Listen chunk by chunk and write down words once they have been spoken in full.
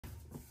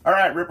All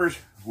right, Rippers,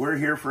 we're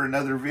here for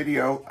another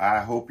video.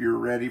 I hope you're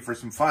ready for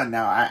some fun.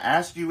 Now, I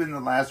asked you in the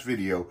last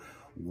video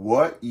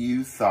what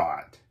you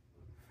thought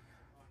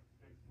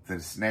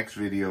this next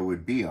video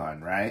would be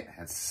on, right?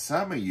 And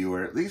some of you,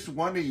 or at least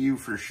one of you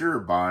for sure,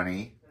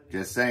 Bonnie,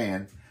 just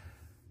saying,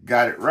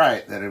 got it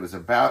right, that it was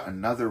about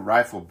another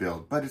rifle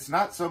build. But it's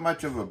not so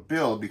much of a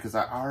build because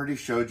I already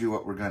showed you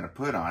what we're going to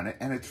put on it,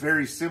 and it's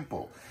very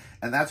simple.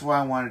 And that's why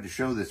I wanted to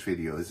show this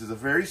video. This is a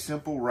very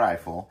simple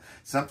rifle,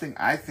 something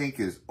I think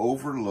is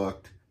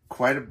overlooked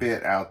quite a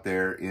bit out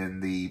there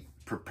in the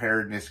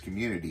preparedness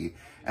community.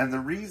 And the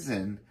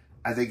reason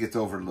I think it's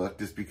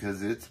overlooked is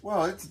because it's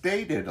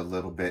dated a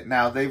little bit.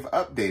 Now, they've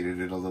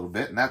updated it a little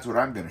bit, and that's what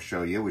I'm going to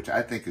show you, which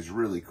I think is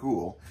really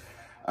cool.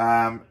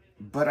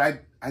 But I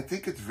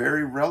think it's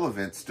very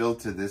relevant still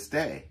to this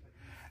day.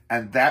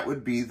 And that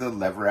would be the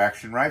lever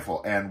action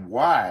rifle. And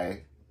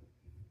why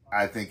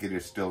I think it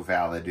is still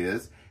valid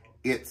is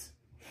it's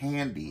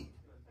handy,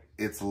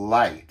 it's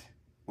light,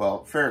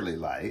 well, fairly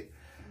light,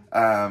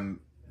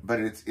 but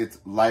it's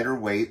lighter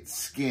weight,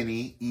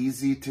 skinny,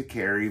 easy to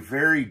carry,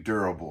 very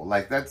durable.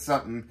 Like, that's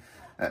something,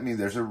 I mean,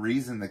 there's a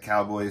reason the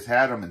cowboys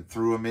had them and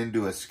threw them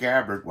into a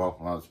scabbard. Well,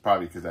 it's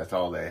probably because that's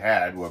all they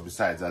had, well,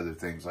 besides other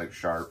things like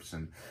sharps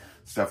and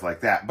stuff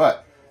like that.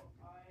 But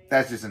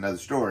that's just another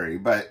story.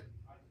 But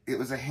it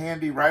was a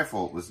handy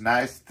rifle. It was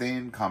nice,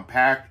 thin,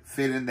 compact,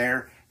 fit in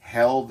there,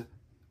 held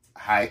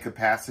high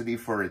capacity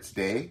for its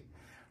day,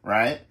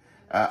 right?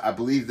 I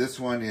believe this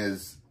one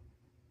is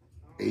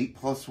 8+1.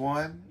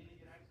 I'm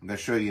going to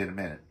show you in a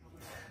minute.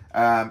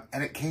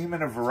 And it came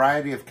in a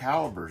variety of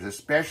calibers,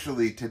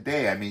 especially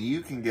today. I mean,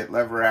 you can get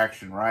lever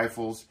action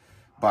rifles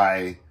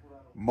by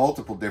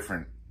multiple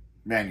different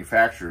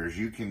manufacturers.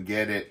 You can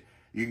get it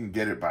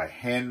by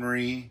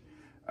Henry,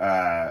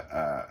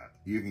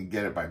 you can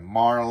get it by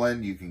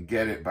Marlin, you can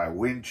get it by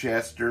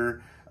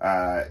Winchester.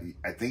 I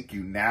think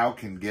you now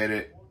can get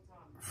it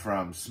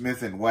from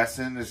Smith &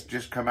 Wesson has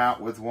just come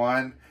out with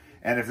one.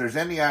 And if there's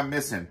any I'm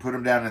missing, put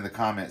them down in the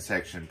comment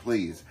section,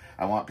 please.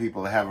 I want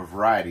people to have a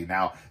variety.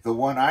 Now, the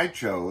one I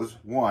chose,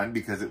 one,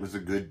 because it was a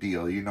good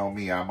deal. You know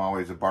me, I'm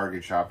always a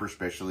bargain shopper,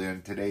 especially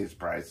in today's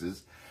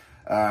prices.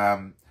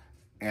 And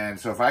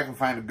so if I can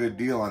find a good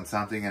deal on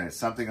something and it's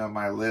something on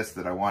my list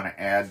that I want to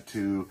add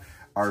to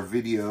our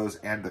videos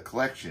and the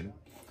collection,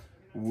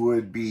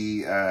 would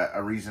be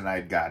a reason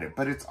I'd got it.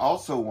 But it's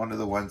also one of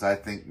the ones I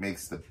think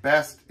makes the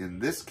best in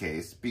this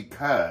case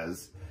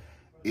because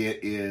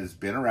it is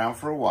been around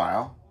for a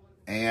while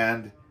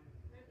and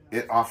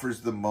it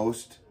offers the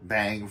most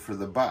bang for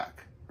the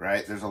buck,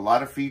 right? There's a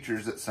lot of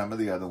features that some of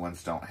the other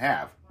ones don't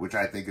have, which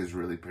I think is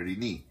really pretty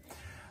neat.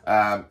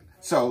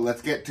 So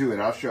let's get to it.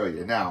 I'll show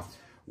you. Now,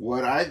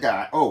 what I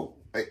got,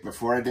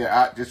 before I did,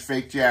 I just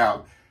faked you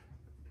out.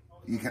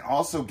 You can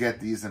also get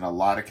these in a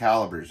lot of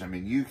calibers. I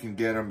mean, you can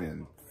get them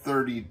in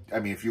 30, I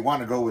mean, if you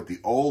want to go with the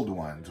old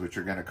ones, which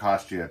are going to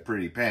cost you a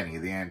pretty penny,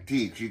 the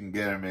antiques, you can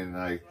get them in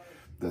like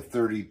the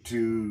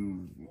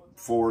 32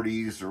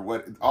 40s or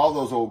what, all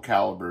those old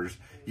calibers.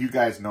 You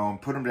guys know them.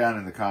 Put them down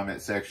in the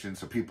comment section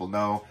so people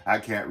know. I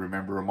can't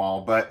remember them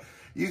all, but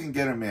you can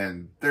get them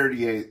in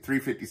 38,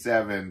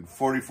 357,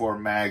 44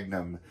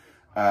 Magnum,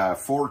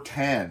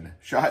 410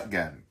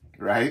 shotgun,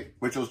 right?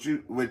 Which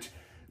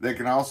they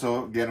can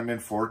also get them in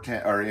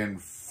 410 or in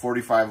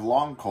 45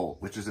 long Colt,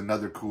 which is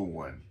another cool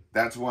one.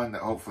 That's one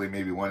that hopefully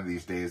maybe one of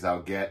these days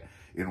I'll get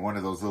in one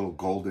of those little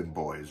golden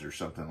boys or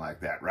something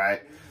like that,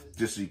 right?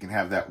 Just so you can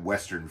have that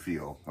Western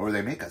feel. Or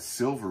they make a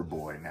silver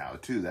boy now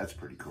too. That's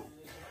pretty cool.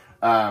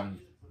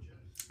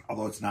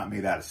 Although it's not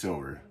made out of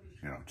silver,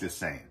 you know, just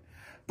saying.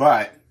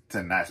 But it's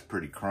a nice,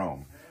 pretty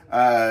chrome.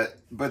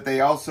 But they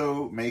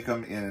also make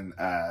them in,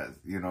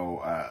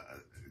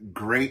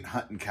 great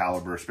hunting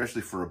caliber,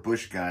 especially for a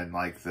bush gun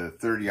like the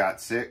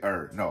 30-06,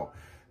 or no,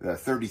 the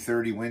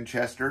 30-30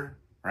 Winchester,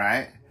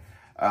 right?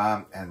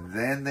 And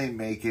then they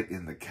make it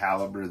in the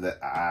caliber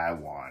that I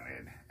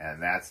wanted, and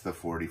that's the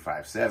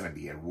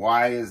 45-70. And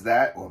why is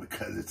that? Well,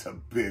 because it's a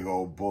big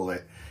old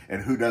bullet,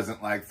 and who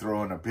doesn't like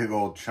throwing a big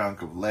old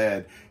chunk of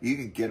lead? You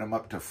can get them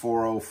up to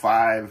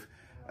 405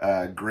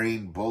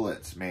 grain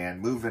bullets, man,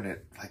 moving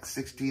at like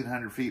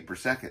 1,600 feet per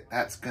second.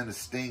 That's gonna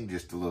sting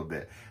just a little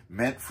bit.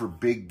 Meant for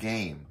big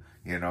game,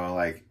 you know,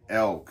 like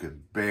elk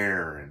and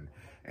bear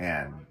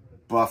and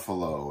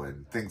buffalo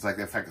and things like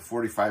that. In fact, the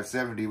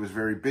 45-70 was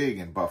very big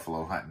in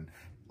buffalo hunting,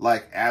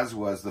 like as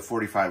was the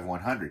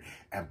 45-100.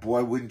 And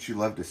boy, wouldn't you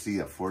love to see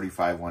a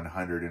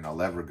 45-100 in a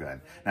lever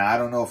gun. Now, I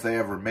don't know if they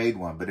ever made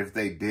one, but if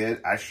they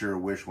did, I sure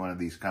wish one of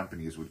these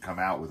companies would come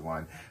out with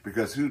one,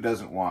 because who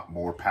doesn't want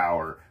more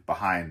power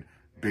behind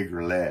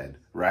bigger lead,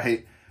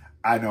 right?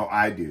 I know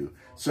I do.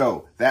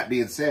 So that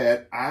being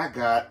said, I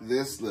got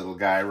this little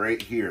guy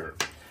right here.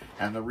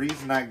 And the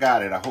reason I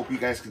got it, I hope you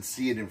guys can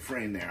see it in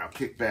frame there. I'll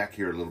kick back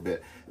here a little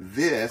bit.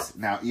 This,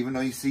 now, even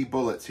though you see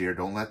bullets here,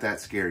 don't let that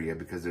scare you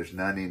because there's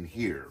none in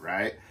here,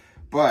 right?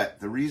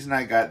 But the reason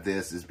I got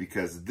this is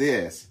because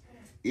this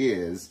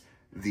is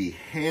the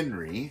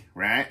Henry,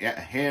 right? Yeah,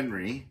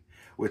 Henry,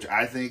 which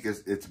I think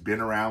it's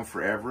been around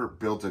forever,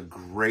 built a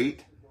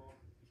great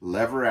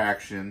lever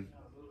action,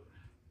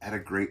 at a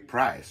great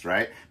price,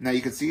 right? Now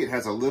you can see it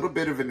has a little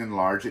bit of an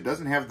enlarge. It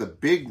doesn't have the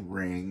big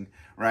ring,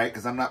 right?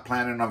 Because I'm not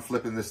planning on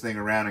flipping this thing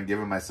around and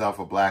giving myself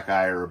a black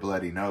eye or a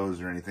bloody nose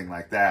or anything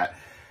like that,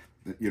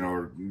 you know,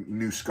 or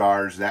new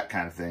scars, that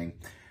kind of thing.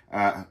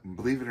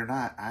 Believe it or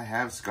not, I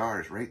have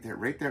scars right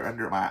there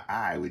under my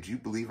eye. Would you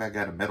believe I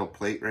got a metal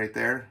plate right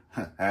there?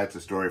 That's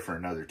a story for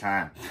another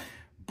time.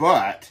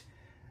 But,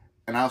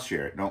 and I'll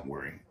share it, don't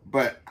worry.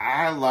 But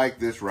I like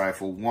this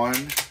rifle,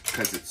 one,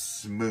 because it's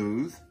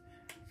smooth.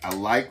 I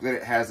like that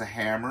it has a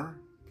hammer,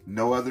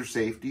 no other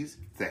safeties.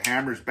 If the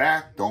hammer's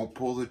back, don't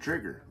pull the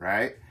trigger,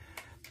 right?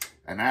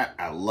 And that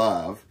I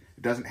love.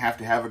 It doesn't have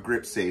to have a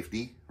grip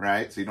safety,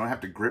 right? So you don't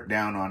have to grip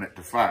down on it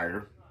to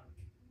fire.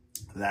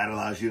 That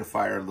allows you to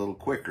fire a little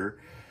quicker.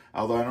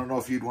 Although I don't know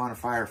if you'd want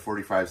to fire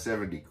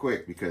 45-70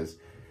 quick because,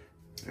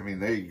 I mean,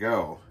 there you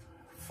go.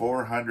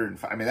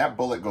 405. I mean, that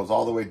bullet goes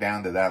all the way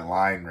down to that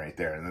line right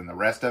there. And then the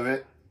rest of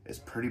it is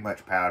pretty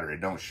much powder.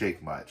 It don't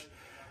shake much.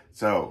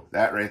 So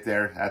that right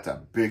there, that's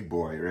a big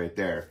boy right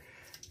there.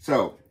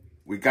 So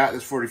we got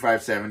this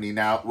 45-70.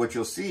 Now what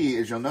you'll see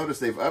is you'll notice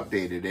they've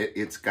updated it.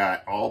 It's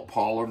got all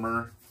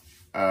polymer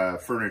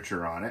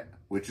furniture on it,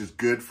 which is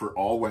good for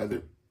all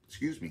weather.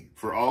 Excuse me,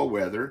 for all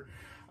weather.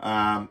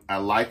 I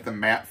like the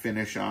matte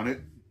finish on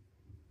it.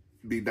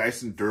 Be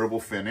nice and durable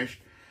finish.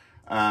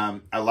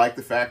 I like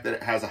the fact that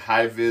it has a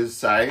high-vis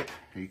sight.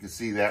 You can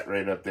see that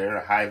right up there,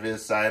 a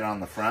high-vis sight on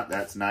the front.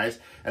 That's nice.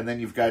 And then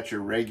you've got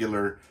your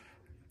regular,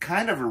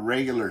 kind of a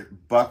regular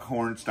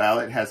buckhorn style.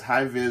 It has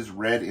high-vis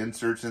red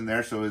inserts in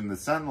there, so in the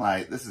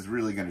sunlight, this is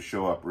really going to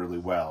show up really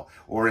well,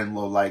 or in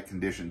low-light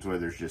conditions where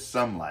there's just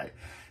some light.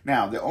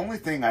 Now, the only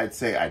thing I'd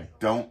say I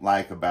don't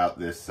like about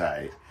this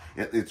sight,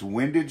 it's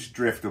windage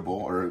driftable,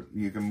 or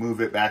you can move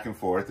it back and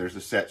forth. There's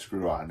a set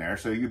screw on there,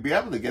 so you'd be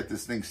able to get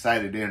this thing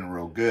sighted in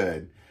real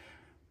good,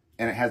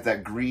 and it has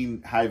that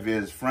green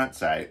high-vis front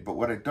sight. But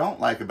what I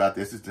don't like about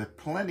this is it's a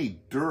plenty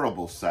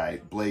durable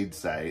sight, blade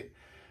sight.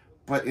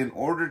 But in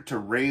order to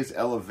raise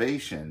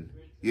elevation,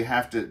 you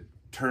have to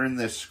turn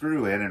this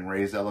screw in and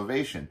raise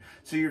elevation.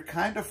 So you're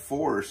kind of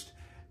forced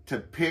to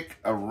pick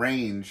a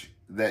range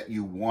that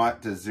you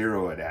want to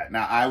zero it at.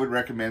 Now, I would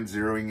recommend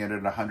zeroing it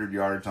at 100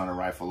 yards on a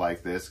rifle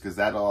like this, because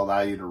that'll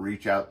allow you to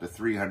reach out to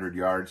 300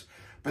 yards.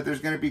 But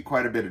there's going to be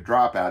quite a bit of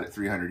dropout at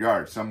 300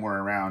 yards, somewhere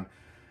around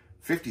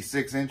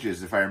 56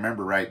 inches, if I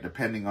remember right,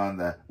 depending on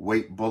the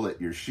weight bullet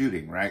you're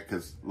shooting, right?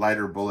 Because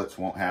lighter bullets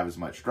won't have as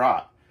much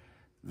drop.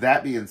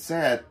 That being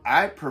said,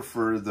 I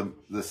prefer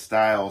the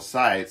style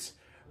sights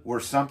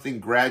where something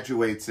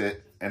graduates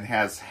it and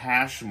has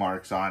hash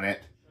marks on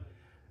it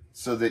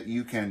so that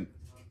you can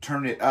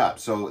turn it up,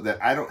 so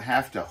that I don't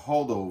have to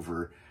hold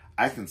over.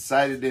 I can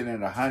sight it in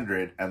at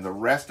 100, and the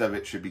rest of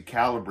it should be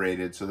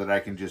calibrated so that I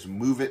can just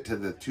move it to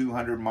the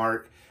 200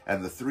 mark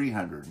and the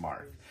 300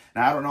 mark.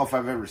 Now, I don't know if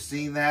I've ever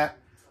seen that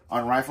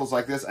on rifles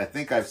like this. I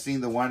think I've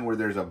seen the one where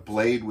there's a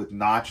blade with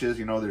notches.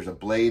 You know, there's a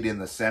blade in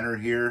the center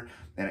here,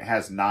 and it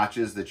has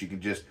notches that you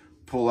can just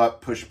pull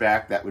up, push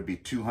back. That would be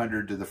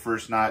 200 to the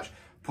first notch.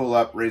 Pull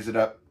up, raise it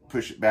up,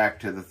 push it back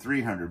to the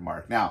 300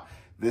 mark. Now,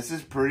 this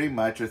is pretty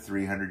much a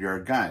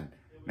 300-yard gun.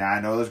 Now,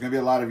 I know there's going to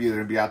be a lot of you that are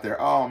going to be out there,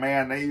 oh,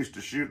 man, they used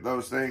to shoot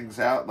those things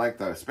out,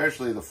 like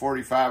especially the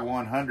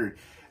 45-100,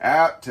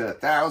 out to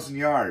 1,000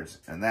 yards.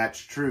 And that's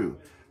true.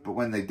 But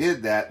when they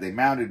did that, they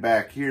mounted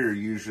back here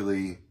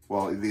usually,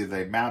 well, either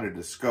they mounted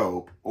a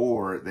scope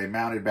or they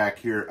mounted back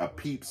here a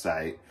peep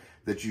sight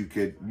that you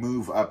could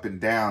move up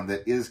and down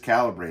that is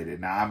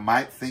calibrated. Now, I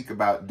might think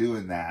about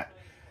doing that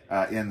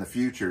in the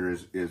future,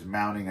 is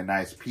mounting a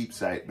nice peep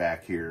sight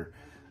back here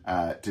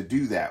to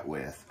do that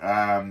with.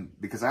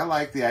 Because I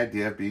like the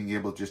idea of being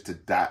able just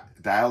to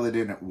dial it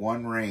in at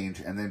one range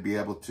and then be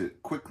able to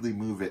quickly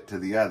move it to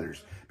the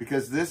others.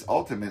 Because this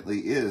ultimately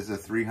is a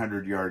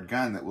 300-yard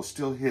gun that will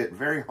still hit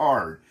very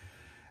hard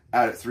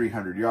out at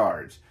 300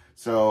 yards.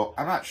 So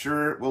I'm not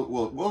sure.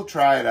 We'll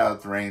try it out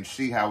at the range,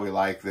 see how we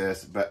like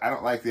this. But I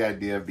don't like the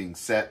idea of being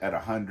set at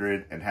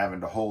 100 and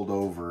having to hold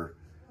over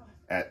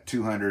at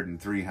 200 and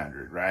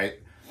 300, right?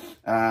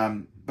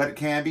 But it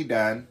can be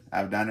done.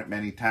 I've done it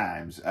many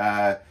times.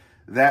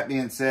 That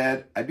being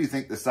said, I do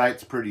think the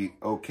sight's pretty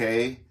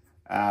okay.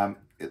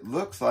 It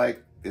looks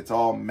like it's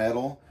all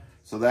metal,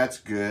 so that's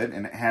good.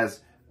 And it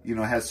has, you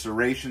know, has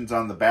serrations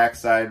on the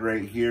backside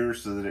right here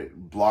so that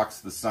it blocks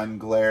the sun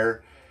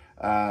glare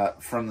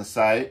from the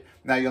sight.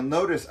 Now you'll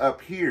notice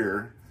up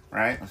here,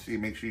 right? Let's see,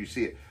 make sure you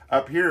see it.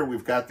 Up here,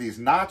 we've got these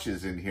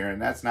notches in here,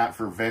 and that's not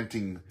for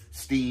venting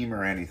steam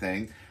or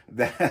anything.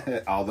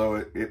 That, although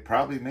it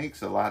probably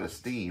makes a lot of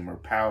steam or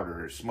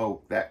powder or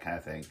smoke, that kind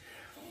of thing.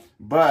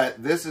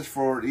 But this is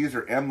for, these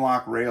are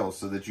M-lock rails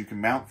so that you can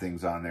mount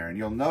things on there. And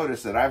you'll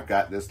notice that I've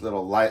got this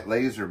little light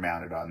laser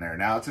mounted on there.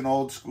 Now, it's an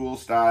old school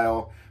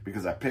style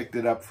because I picked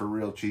it up for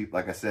real cheap,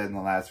 like I said in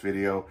the last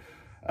video.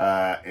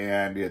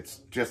 And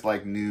it's just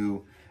like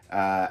new.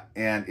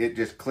 And it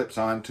just clips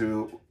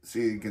onto,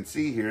 see, you can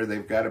see here,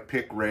 they've got a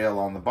pick rail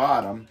on the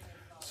bottom.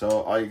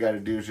 So all you got to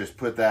do is just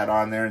put that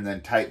on there and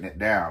then tighten it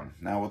down.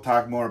 Now, we'll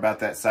talk more about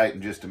that sight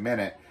in just a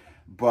minute.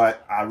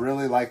 but I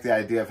really like the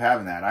idea of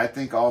having that. I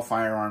think all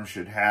firearms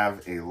should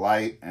have a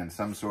light and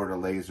some sort of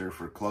laser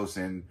for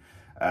close-in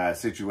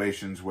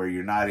situations where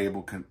you're not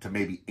able to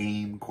maybe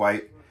aim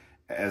quite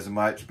as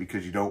much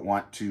because you don't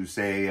want to,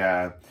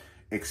 say,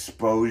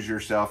 expose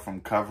yourself from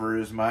cover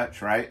as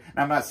much, right? And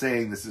I'm not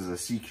saying this is a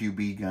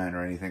CQB gun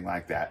or anything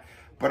like that,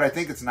 but I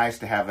think it's nice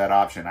to have that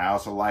option. I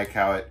also like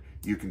how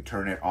you can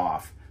turn it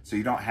off. So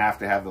you don't have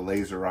to have the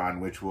laser on,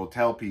 which will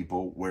tell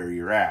people where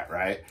you're at,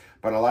 right?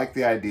 But I like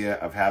the idea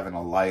of having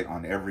a light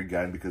on every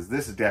gun because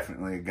this is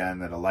definitely a gun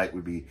that a light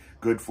would be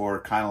good for,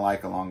 kind of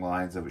like along the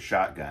lines of a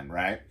shotgun,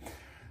 right?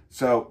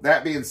 So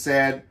that being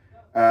said,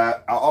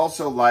 I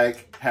also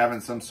like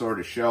having some sort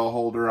of shell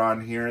holder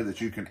on here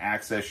that you can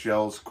access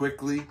shells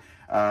quickly.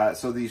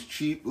 So these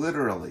cheap,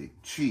 literally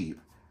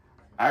cheap,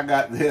 I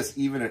got this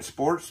even at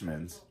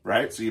Sportsman's,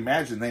 right? So you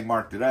imagine they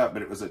marked it up,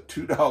 but it was a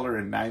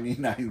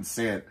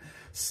 $2.99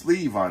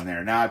 sleeve on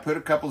there. Now I put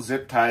a couple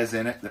zip ties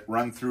in it that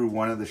run through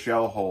one of the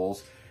shell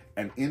holes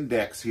and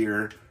index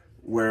here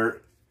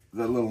where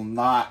the little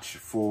notch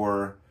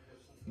for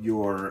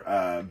your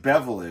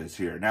bevel is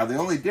here. Now the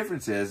only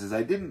difference is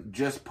I didn't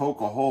just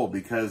poke a hole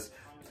because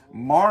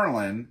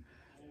Marlin,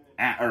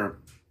 or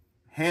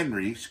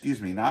Henry, excuse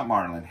me, not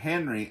Marlin,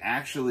 Henry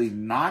actually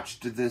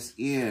notched this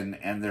in,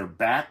 and their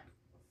back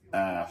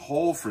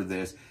hole for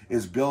this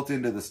is built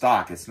into the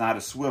stock. It's not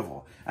a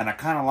swivel. And I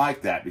kind of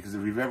like that because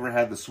if you've ever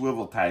had the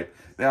swivel type,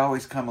 they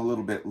always come a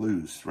little bit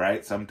loose,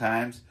 right?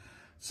 Sometimes.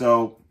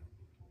 So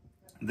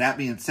that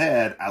being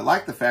said, I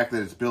like the fact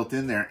that it's built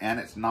in there and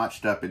it's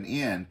notched up and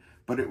in,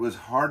 but it was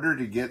harder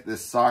to get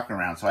this sock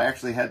around. So I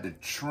actually had to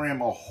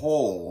trim a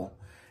hole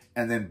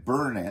and then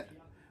burn it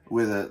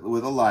with a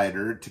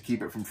lighter to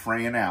keep it from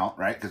fraying out,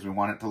 right? Because we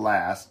want it to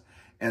last.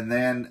 And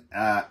then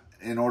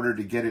in order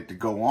to get it to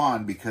go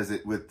on, because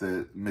with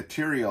the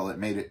material, it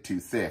made it too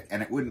thick.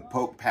 And it wouldn't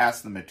poke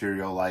past the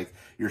material like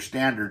your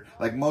standard,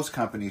 like most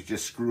companies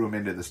just screw them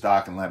into the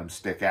stock and let them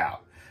stick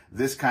out.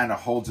 This kind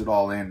of holds it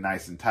all in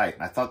nice and tight.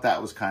 And I thought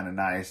that was kind of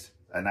nice,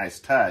 a nice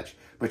touch.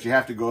 But you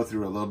have to go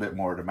through a little bit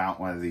more to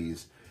mount one of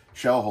these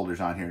shell holders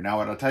on here. Now,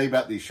 what I'll tell you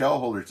about these shell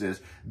holders is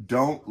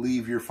don't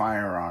leave your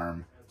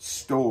firearm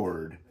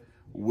stored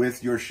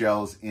with your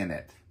shells in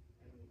it,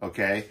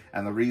 okay?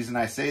 And the reason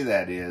I say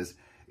that is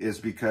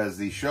because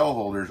these shell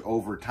holders,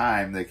 over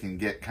time, they can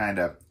get kind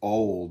of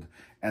old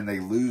and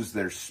they lose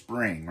their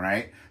spring,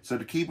 right? So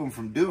to keep them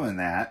from doing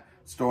that,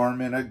 store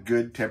them in a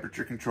good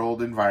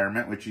temperature-controlled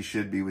environment, which you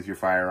should be with your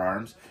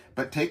firearms,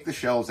 but take the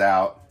shells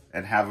out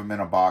and have them in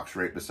a box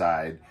right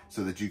beside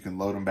so that you can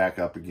load them back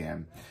up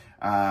again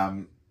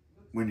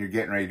when you're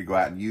getting ready to go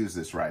out and use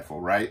this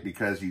rifle, right?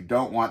 Because you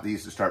don't want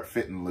these to start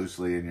fitting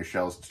loosely and your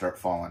shells to start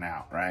falling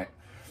out, right?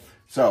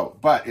 So,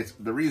 but it's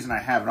the reason I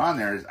have it on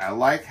there is I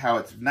like how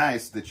it's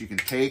nice that you can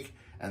take,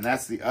 and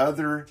that's the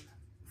other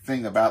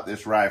thing about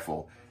this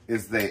rifle,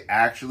 is they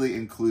actually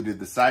included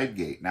the side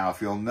gate. Now, if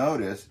you'll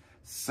notice,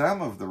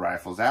 some of the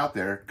rifles out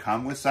there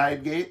come with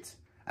side gates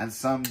and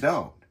some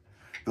don't.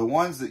 The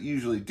ones that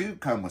usually do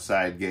come with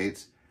side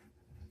gates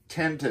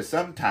tend to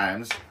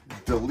sometimes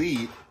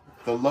delete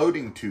the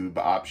loading tube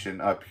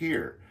option up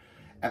here.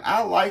 And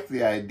I like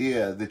the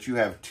idea that you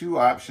have two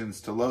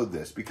options to load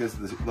this, because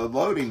the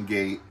loading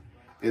gate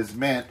is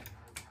meant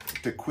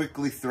to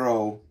quickly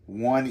throw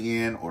one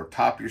in or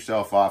top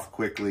yourself off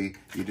quickly.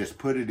 You just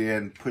put it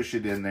in, push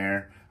it in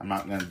there. I'm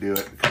not going to do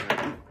it because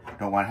I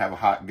don't want to have a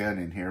hot gun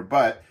in here,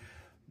 but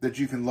that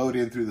you can load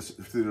in through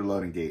the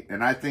loading gate.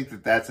 And I think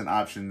that that's an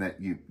option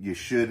that you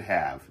should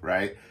have,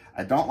 right?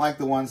 I don't like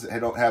the ones that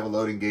don't have a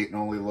loading gate and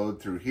only load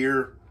through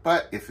here,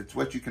 but if it's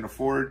what you can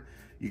afford,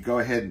 you go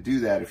ahead and do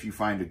that if you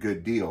find a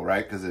good deal,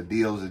 right? Because a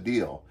deal is a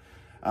deal.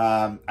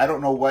 I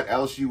don't know what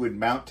else you would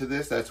mount to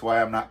this. That's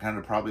why I'm not going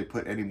to probably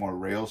put any more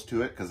rails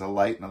to it, because a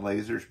light and a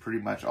laser is pretty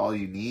much all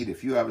you need.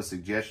 If you have a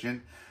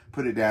suggestion,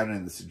 put it down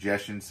in the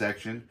suggestion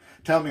section.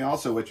 Tell me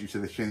also what you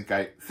think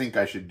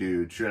I should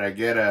do. Should I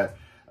get a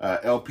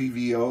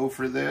LPVO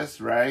for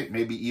this, right?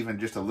 Maybe even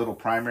just a little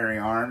primary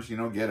arms, you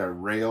know, get a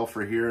rail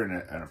for here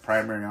and a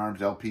primary arms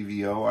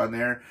LPVO on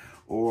there.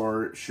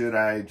 Or should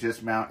I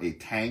just mount a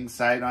tang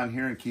sight on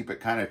here and keep it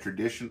kind of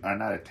traditional,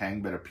 not a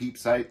tang, but a peep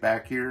sight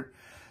back here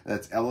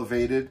that's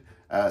elevated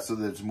so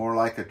that it's more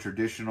like a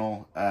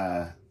traditional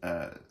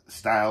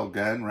style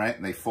gun, right?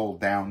 And they fold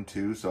down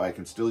too, so I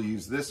can still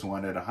use this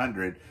one at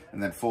 100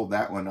 and then fold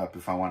that one up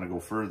if I want to go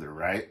further,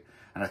 right?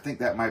 And I think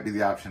that might be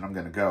the option I'm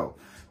going to go.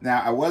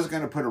 Now, I was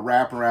going to put a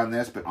wrap around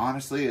this, but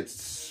honestly, it's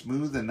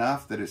smooth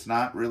enough that it's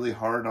not really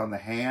hard on the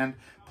hand.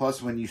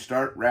 Plus, when you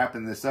start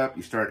wrapping this up,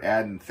 you start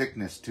adding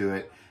thickness to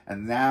it,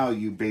 and now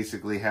you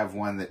basically have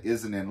one that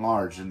isn't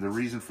enlarged. And the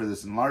reason for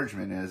this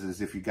enlargement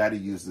is if you got to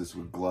use this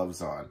with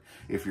gloves on,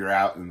 if you're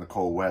out in the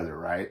cold weather,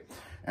 right?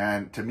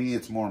 And to me,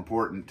 it's more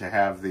important to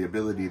have the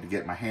ability to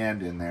get my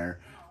hand in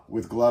there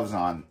with gloves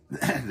on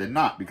than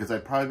not, because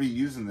I'd probably be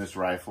using this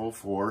rifle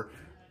for,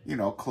 you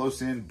know,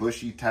 close-in,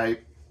 bushy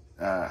type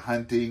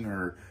hunting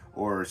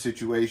or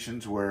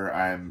situations where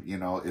I'm, you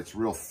know, it's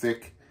real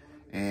thick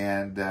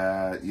And,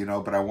 you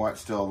know, but I want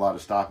still a lot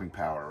of stopping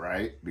power,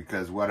 right?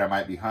 Because what I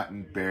might be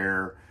hunting,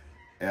 bear,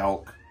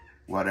 elk,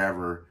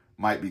 whatever,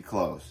 might be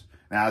close.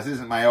 Now, this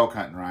isn't my elk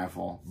hunting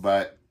rifle,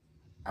 but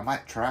I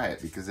might try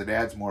it because it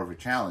adds more of a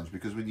challenge.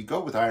 Because when you go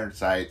with iron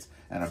sights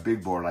and a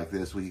big bore like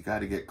this, well, you got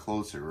to get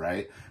closer,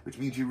 right? Which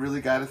means you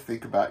really got to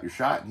think about your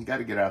shot and you got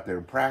to get out there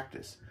and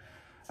practice.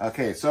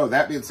 Okay, so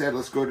that being said,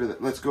 let's go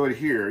to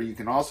here. You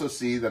can also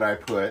see that I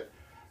put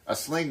a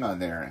sling on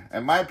there.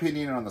 And my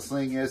opinion on the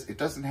sling is it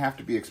doesn't have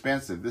to be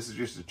expensive. This is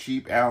just a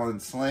cheap Allen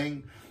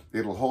sling.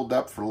 It'll hold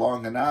up for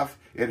long enough.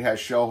 It has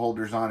shell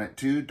holders on it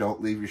too.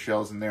 Don't leave your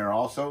shells in there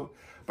also.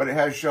 But it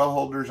has shell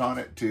holders on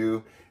it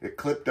too. It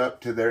clipped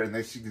up to there, and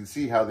you can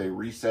see how they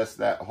recessed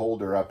that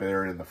holder up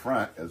there in the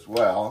front as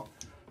well.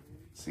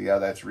 See how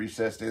that's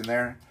recessed in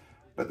there?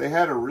 But they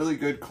had a really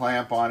good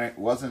clamp on it.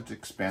 Wasn't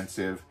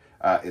expensive.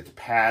 It's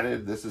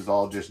padded. This is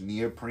all just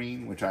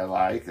neoprene, which I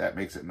like. That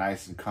makes it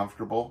nice and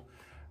comfortable,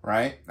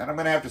 right? And I'm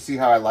going to have to see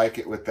how I like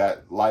it with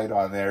that light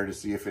on there to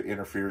see if it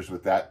interferes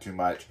with that too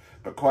much.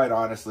 But quite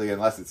honestly,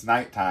 unless it's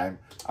nighttime,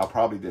 I'll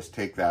probably just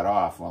take that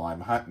off while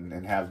I'm hunting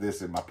and have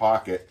this in my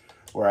pocket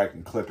where I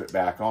can clip it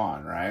back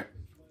on, right?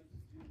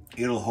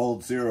 It'll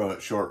hold zero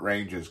at short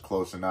ranges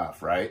close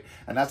enough, right?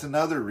 And that's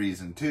another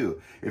reason too.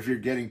 If you're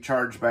getting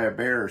charged by a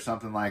bear or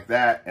something like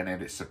that and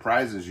it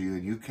surprises you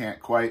and you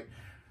can't quite,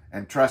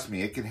 and trust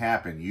me, it can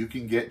happen. You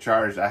can get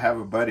charged. I have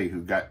a buddy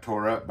who got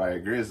tore up by a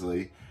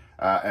grizzly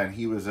and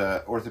he was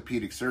an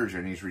orthopedic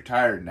surgeon. He's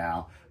retired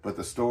now, but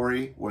the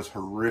story was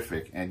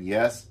horrific. And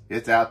yes,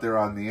 it's out there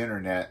on the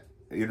internet,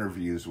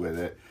 interviews with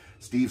it.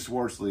 Steve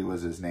Swartzley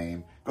was his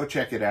name. Go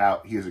check it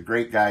out. He is a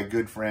great guy,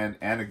 good friend,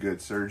 and a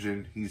good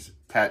surgeon. He's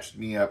patched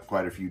me up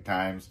quite a few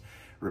times,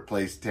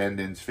 replaced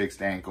tendons,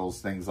 fixed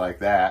ankles, things like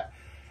that.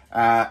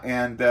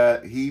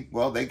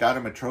 Well, they got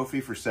him a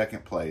trophy for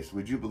second place.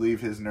 Would you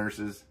believe his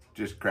nurses?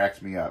 Just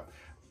cracks me up.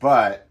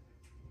 But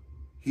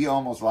he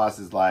almost lost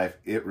his life.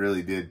 It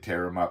really did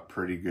tear him up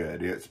pretty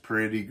good. It's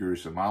pretty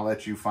gruesome. I'll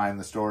let you find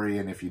the story,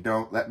 and if you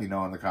don't, let me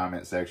know in the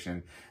comment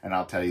section, and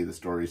I'll tell you the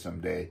story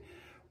someday.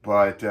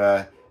 But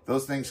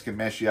those things can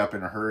mess you up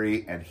in a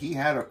hurry. And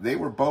they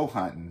were bow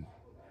hunting,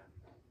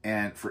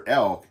 and for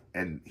elk,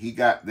 and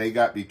they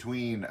got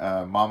between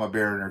Mama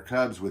Bear and her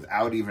cubs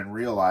without even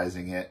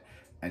realizing it,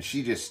 and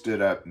she just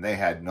stood up, and they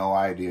had no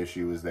idea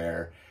she was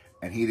there,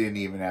 and he didn't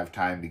even have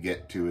time to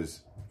get to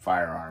his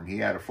firearm. He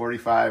had a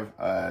 45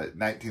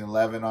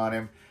 1911 on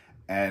him,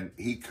 and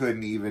he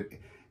couldn't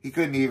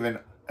even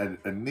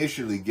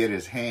initially get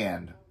his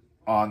hand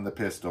on the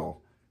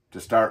pistol to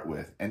start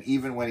with. And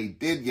even when he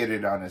did get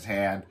it on his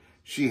hand,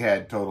 she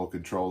had total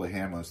control of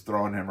him, was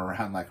throwing him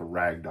around like a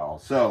rag doll.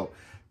 So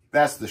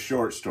that's the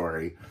short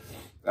story.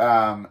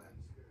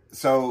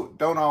 So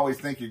don't always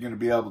think you're going to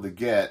be able to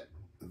get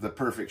the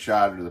perfect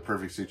shot or the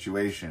perfect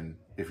situation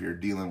if you're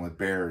dealing with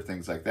bear or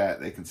things like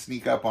that. They can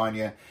sneak up on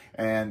you,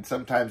 and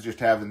sometimes just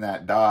having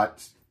that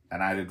dot,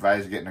 and I'd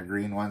advise getting a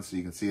green one so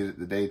you can see it at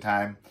the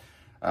daytime,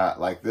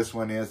 like this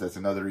one is. That's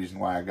another reason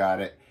why I got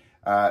it,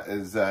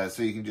 so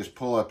you can just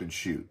pull up and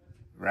shoot,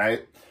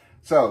 right?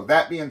 So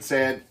that being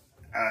said,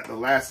 the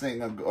last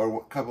thing,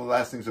 or a couple of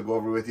last things I'll go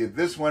over with you.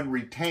 This one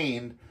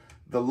retained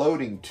the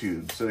loading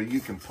tube, so you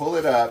can pull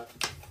it up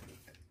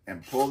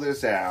and pull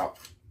this out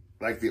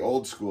like the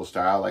old school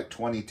style, like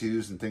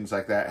 22s and things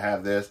like that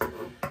have this.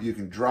 You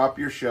can drop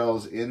your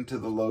shells into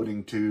the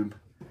loading tube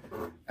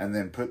and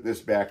then put this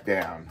back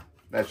down.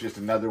 That's just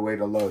another way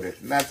to load it.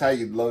 And that's how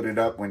you load it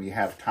up when you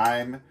have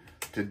time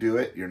to do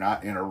it. You're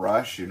not in a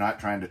rush. You're not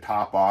trying to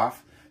top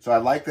off. So I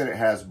like that it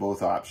has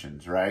both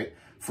options, right?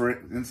 For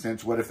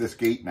instance, what if this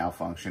gate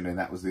malfunctioned and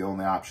that was the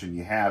only option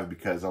you have?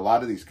 Because a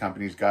lot of these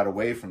companies got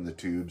away from the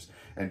tubes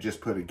and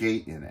just put a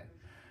gate in it.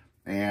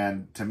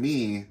 And to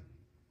me,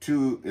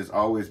 2 is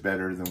always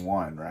better than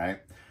 1,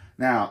 right?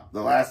 Now,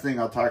 the last thing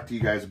I'll talk to you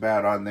guys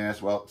about on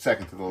this, well,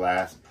 second to the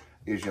last,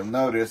 is you'll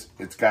notice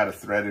it's got a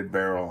threaded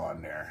barrel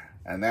on there.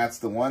 And that's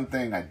the one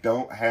thing I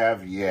don't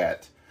have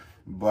yet,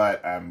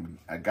 but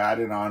I got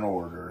it on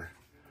order,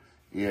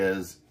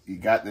 is you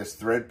got this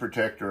thread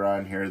protector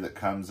on here that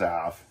comes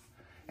off.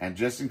 And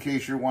just in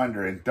case you're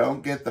wondering,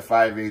 don't get the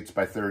 5/8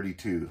 by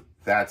 32.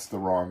 That's the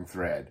wrong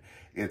thread.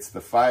 It's the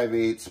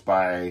 5/8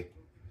 by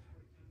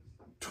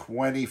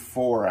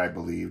 24, I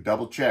believe.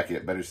 Double check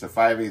it, but it's the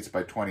 5/8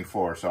 by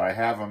 24. So I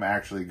have them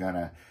actually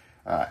gonna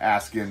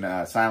ask in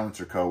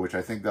Silencer Co., which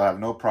I think they'll have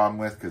no problem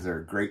with because they're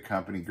a great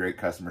company, great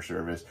customer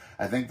service.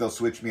 I think they'll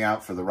switch me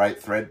out for the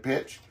right thread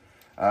pitch.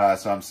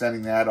 So I'm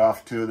sending that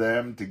off to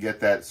them to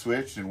get that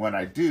switched. And when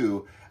I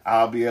do,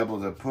 I'll be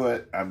able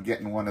to I'm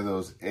getting one of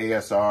those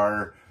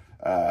ASR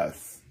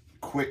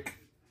quick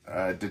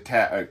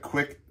attach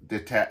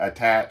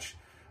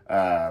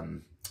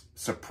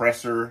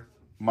suppressor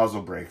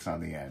muzzle brakes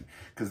on the end,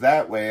 because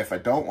that way, if I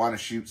don't want to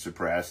shoot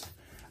suppressed,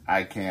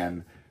 I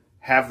can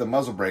have the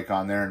muzzle brake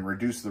on there and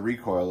reduce the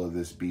recoil of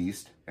this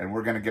beast. And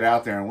we're going to get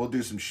out there and we'll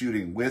do some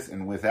shooting with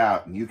and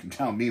without, and you can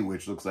tell me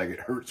which looks like it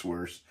hurts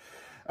worse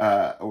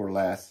or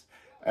less.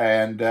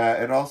 And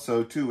it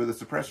also, too, with a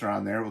suppressor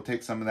on there, will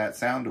take some of that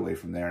sound away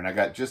from there. And I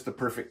got just the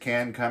perfect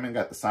can coming.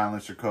 Got the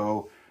Silencer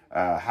Co.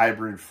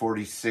 Hybrid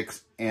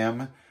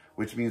 46M,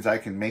 which means I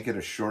can make it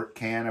a short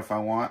can if I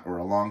want, or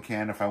a long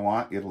can if I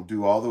want. It'll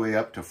do all the way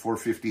up to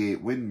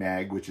 458 Win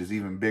Mag, which is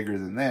even bigger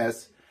than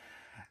this,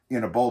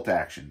 in a bolt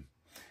action.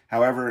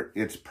 However,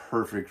 it's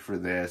perfect for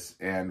this,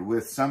 and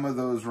with some of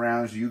those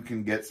rounds, you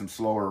can get some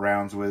slower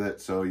rounds with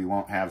it, so you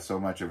won't have so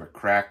much of a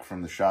crack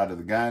from the shot of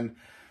the gun.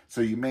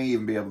 So you may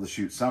even be able to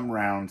shoot some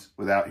rounds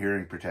without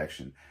hearing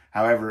protection.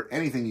 However,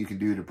 anything you can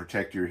do to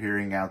protect your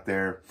hearing out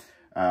there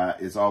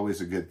is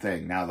always a good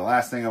thing. Now, the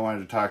last thing I wanted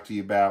to talk to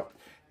you about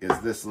is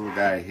this little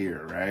guy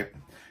here, right?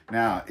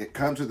 Now, it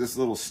comes with this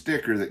little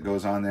sticker that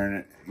goes on there,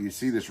 and you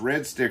see this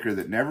red sticker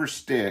that never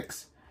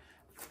sticks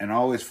and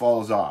always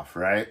falls off,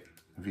 right?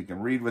 If you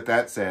can read what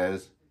that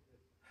says,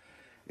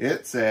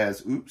 it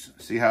says, oops,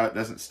 see how it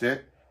doesn't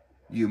stick?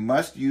 You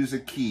must use a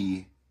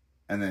key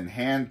and then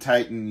hand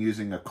tighten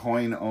using a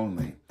coin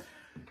only.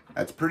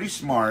 That's pretty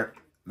smart,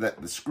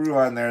 that the screw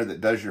on there that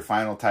does your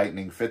final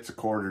tightening fits a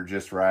quarter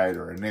just right,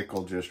 or a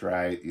nickel just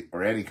right,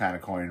 or any kind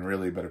of coin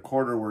really, but a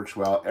quarter works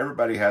well.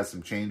 Everybody has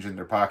some change in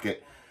their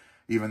pocket,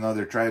 even though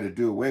they're trying to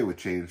do away with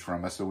change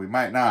from us, so we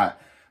might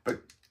not.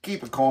 But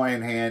keep a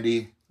coin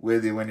handy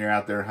with you when you're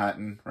out there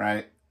hunting,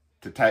 right?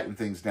 To tighten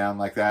things down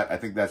like that. I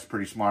think that's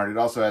pretty smart. It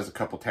also has a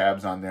couple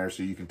tabs on there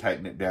so you can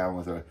tighten it down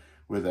with a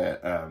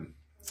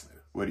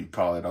what do you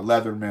call it? A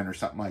Leatherman or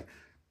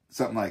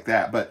something like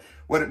that. But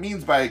what it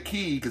means by a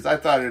key, because I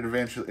thought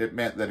it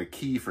meant that a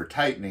key for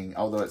tightening,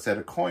 although it said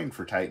a coin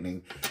for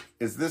tightening,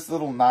 is this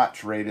little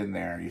notch right in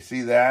there. You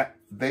see that?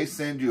 They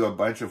send you a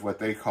bunch of what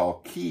they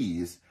call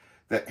keys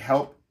that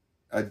help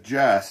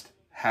adjust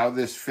how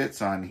this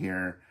fits on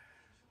here,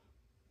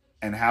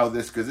 and how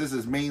this, because this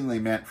is mainly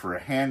meant for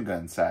a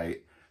handgun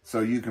sight,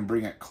 so you can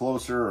bring it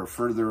closer or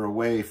further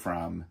away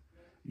from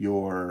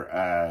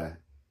your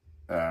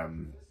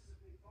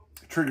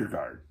trigger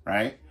guard,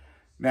 right?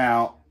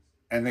 Now,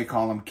 and they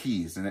call them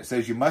keys, and it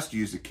says you must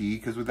use a key,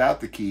 because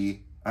without the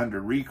key, under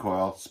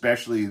recoil,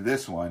 especially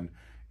this one,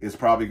 is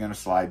probably going to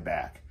slide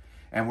back.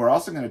 And we're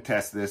also going to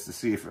test this to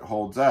see if it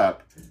holds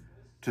up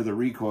to the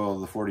recoil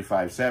of the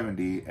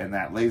 4570, and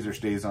that laser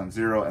stays on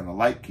 0 and the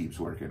light keeps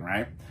working,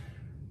 right?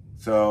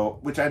 So,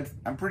 which I'm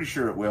pretty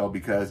sure it will,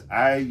 because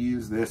I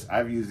use this.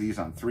 I've used these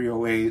on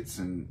 308s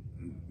and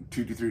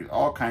 223s,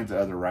 all kinds of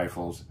other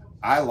rifles.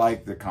 I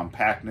like the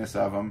compactness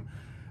of them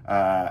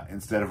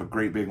instead of a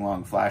great big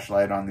long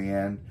flashlight on the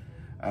end.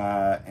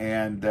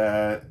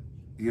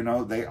 You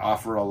know, they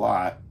offer a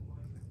lot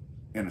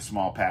in a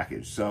small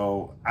package.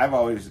 So I've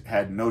always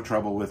had no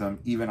trouble with them,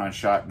 even on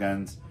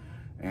shotguns,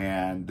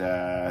 and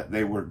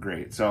they work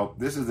great. So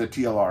this is the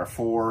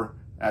TLR4.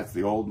 That's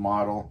the old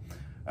model.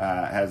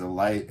 Has a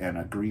light and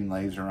a green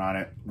laser on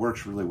it.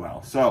 Works really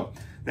well. So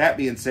that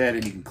being said,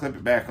 and you can clip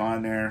it back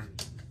on there,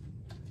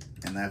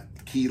 and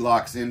that key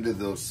locks into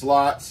those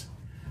slots.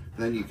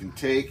 Then you can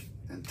take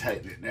and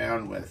tighten it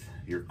down with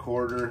your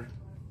quarter.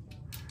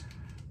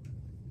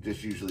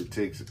 Just usually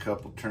takes a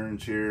couple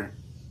turns here.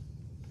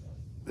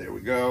 There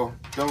we go.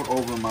 Don't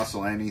over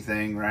muscle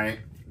anything, right?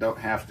 Don't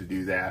have to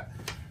do that.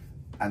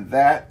 And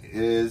that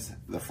is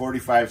the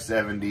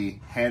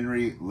 4570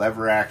 Henry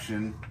lever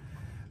action.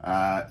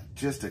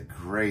 Just a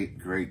great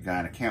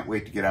gun. I can't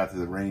wait to get out to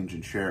the range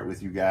and share it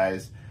with you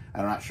guys.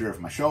 I'm not sure if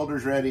my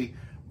shoulder's ready,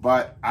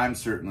 but I'm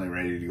certainly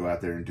ready to go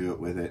out there and do it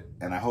with it.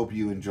 And I hope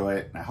you enjoy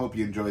it. And I hope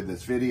you enjoyed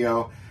this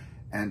video.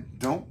 And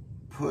don't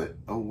put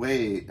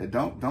away,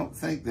 don't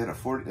think that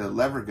a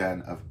lever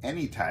gun of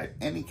any type,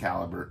 any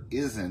caliber,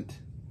 isn't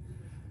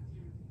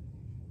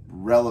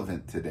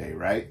relevant today,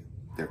 right?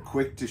 They're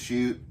quick to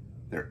shoot,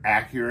 they're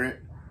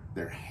accurate,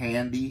 they're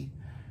handy.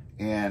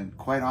 And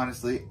quite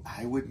honestly,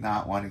 I would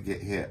not want to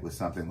get hit with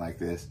something like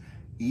this.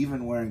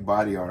 Even wearing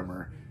body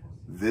armor,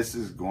 this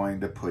is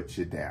going to put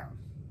you down.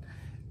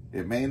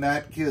 It may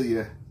not kill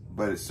you,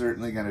 but it's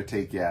certainly going to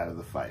take you out of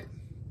the fight.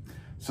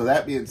 So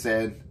that being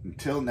said,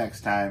 until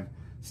next time,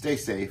 stay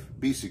safe,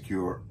 be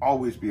secure,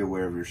 always be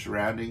aware of your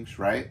surroundings,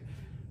 right?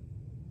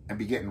 And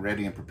be getting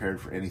ready and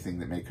prepared for anything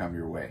that may come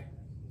your way.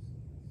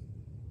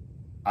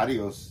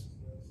 Adios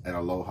and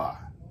aloha.